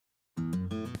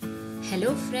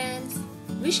Hello friends,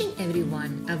 wishing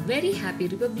everyone a very happy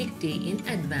Republic Day in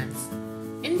advance.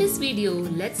 In this video,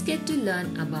 let's get to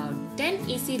learn about 10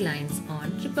 easy lines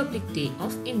on Republic Day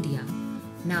of India.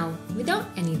 Now, without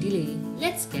any delay,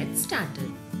 let's get started.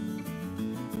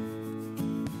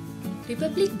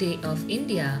 Republic Day of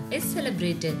India is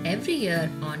celebrated every year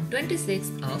on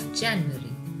 26th of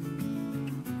January.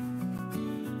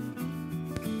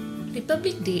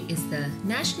 Republic Day is the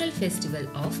national festival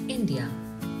of India.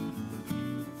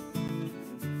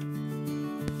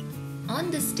 On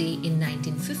this day in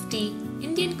 1950,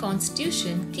 Indian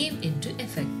Constitution came into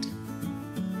effect.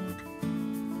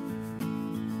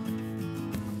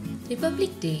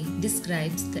 Republic Day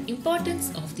describes the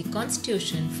importance of the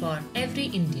Constitution for every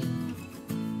Indian.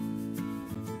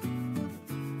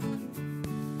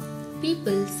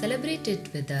 People celebrate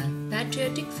it with a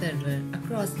patriotic fervor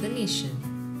across the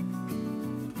nation.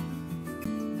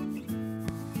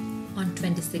 On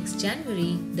 26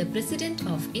 January, the President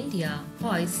of India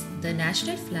hoists the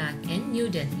national flag in New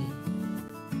Delhi.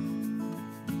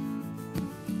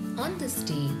 On this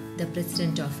day, the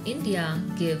President of India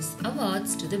gives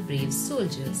awards to the brave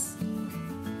soldiers.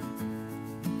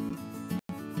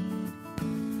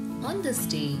 On this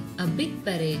day, a big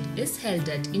parade is held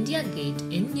at India Gate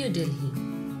in New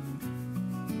Delhi.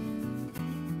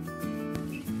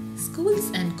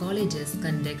 Schools and colleges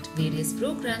conduct various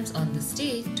programs on this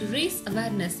day to raise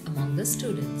awareness among the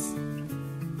students.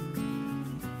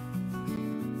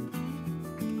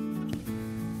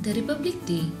 The Republic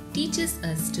Day teaches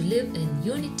us to live in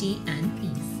unity and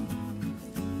peace.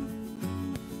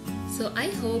 So I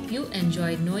hope you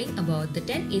enjoyed knowing about the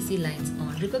 10 easy lines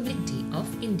on Republic Day of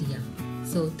India.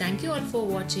 So thank you all for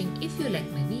watching. If you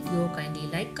like my video, kindly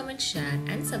like, comment, share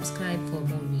and subscribe for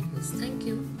more videos. Thank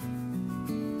you.